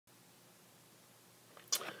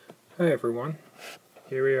Hi everyone,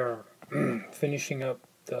 here we are finishing up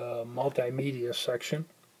the multimedia section,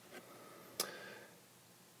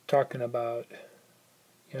 talking about,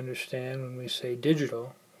 you understand when we say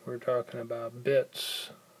digital, we're talking about bits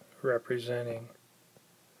representing,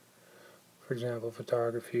 for example,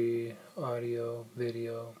 photography, audio,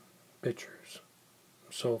 video, pictures,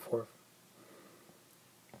 and so forth.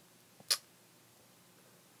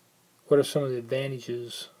 What are some of the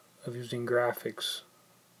advantages of using graphics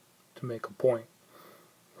to make a point,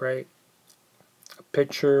 right? A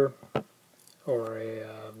picture or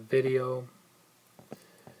a video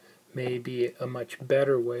may be a much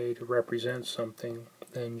better way to represent something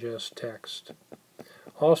than just text.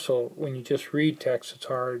 Also, when you just read text, it's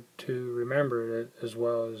hard to remember it, as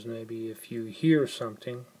well as maybe if you hear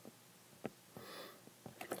something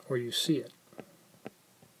or you see it.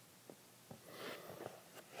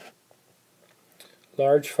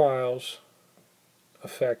 Large files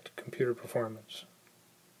affect computer performance.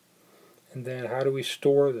 And then how do we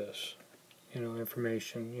store this,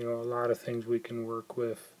 information? A lot of things we can work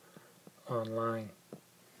with online.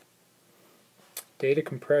 Data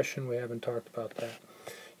compression, we haven't talked about that.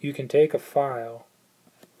 You can take a file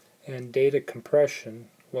and data compression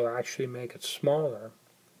will actually make it smaller,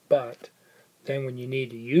 but then when you need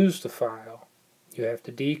to use the file, you have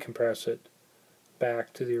to decompress it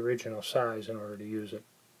back to the original size in order to use it.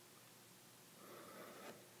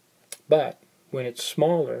 But when it's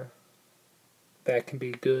smaller, that can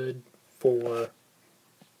be good for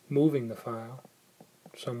moving the file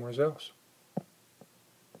somewhere else.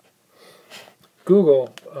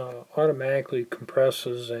 Google automatically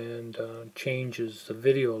compresses and changes the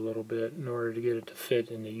video a little bit in order to get it to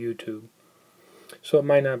fit into YouTube. So it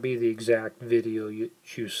might not be the exact video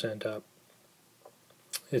you sent up.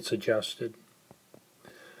 It's adjusted.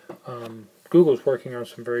 Google's working on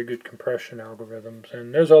some very good compression algorithms,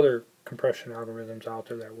 and there's other compression algorithms out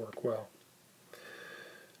there that work well.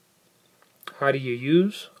 How do you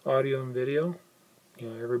use audio and video?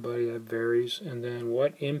 Everybody, that varies. And then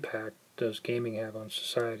what impact does gaming have on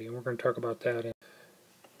society? And we're going to talk about that in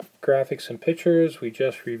graphics and pictures. We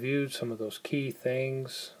just reviewed some of those key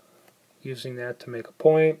things, using that to make a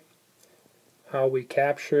point, how we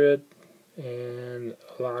capture it, and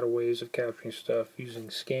a lot of ways of capturing stuff using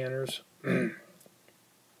scanners. I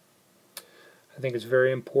think it's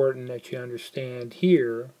very important that you understand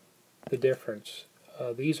here the difference.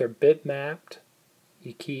 These are bit mapped.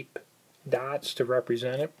 You keep dots to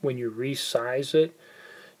represent it. When you resize it,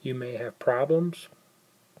 you may have problems,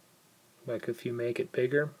 like if you make it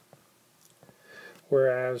bigger.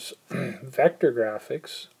 Whereas vector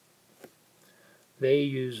graphics, they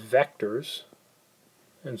use vectors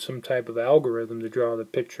and some type of algorithm to draw the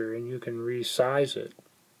picture, and you can resize it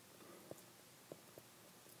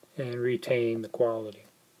and retain the quality.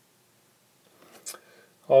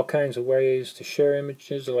 All kinds of ways to share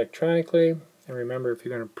images electronically, and remember, if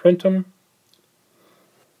you're going to print them,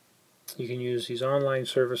 you can use these online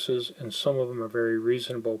services, and some of them are very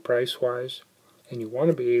reasonable price-wise, and you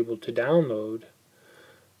want to be able to download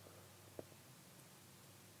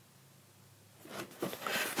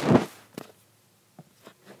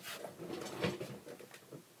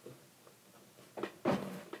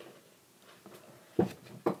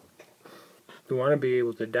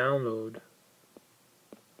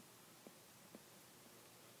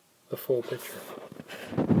the full picture.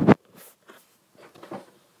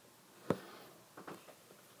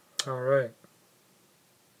 Alright.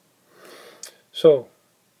 So,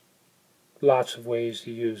 lots of ways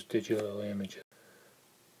to use digital images.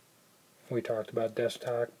 We talked about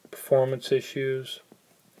desktop performance issues,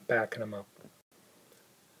 backing them up.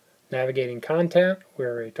 Navigating content, we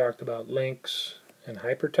already talked about links and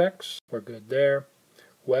hypertext. We're good there.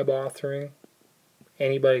 Web authoring,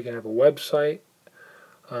 anybody can have a website.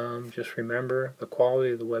 Just remember, the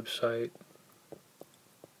quality of the website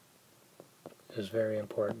is very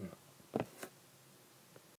important.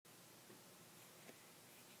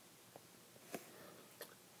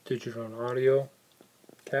 Digital and audio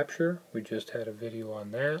capture, we just had a video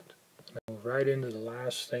on that. And I'll move right into the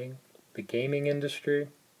last thing, the gaming industry.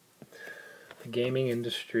 The gaming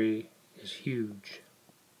industry is huge.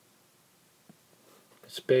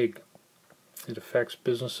 It's big. It affects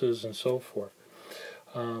businesses and so forth.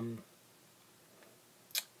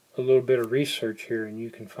 A little bit of research here and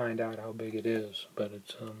you can find out how big it is, but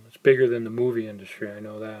it's bigger than the movie industry, I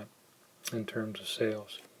know that, in terms of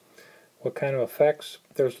sales. What kind of effects?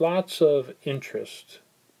 There's lots of interest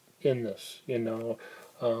in this, in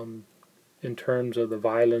terms of the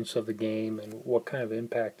violence of the game and what kind of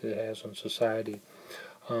impact it has on society.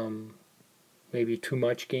 Maybe too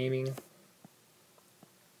much gaming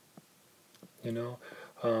you know.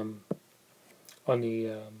 On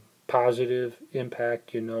the positive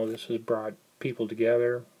impact, this has brought people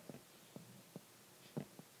together.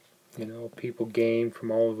 People game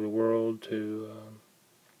from all over the world to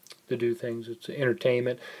do things. It's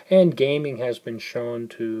entertainment, and gaming has been shown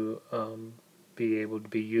to be able to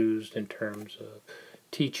be used in terms of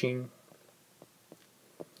teaching,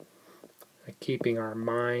 keeping our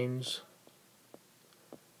minds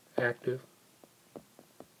active.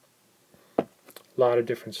 A lot of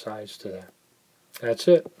different sides to that. That's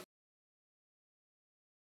it.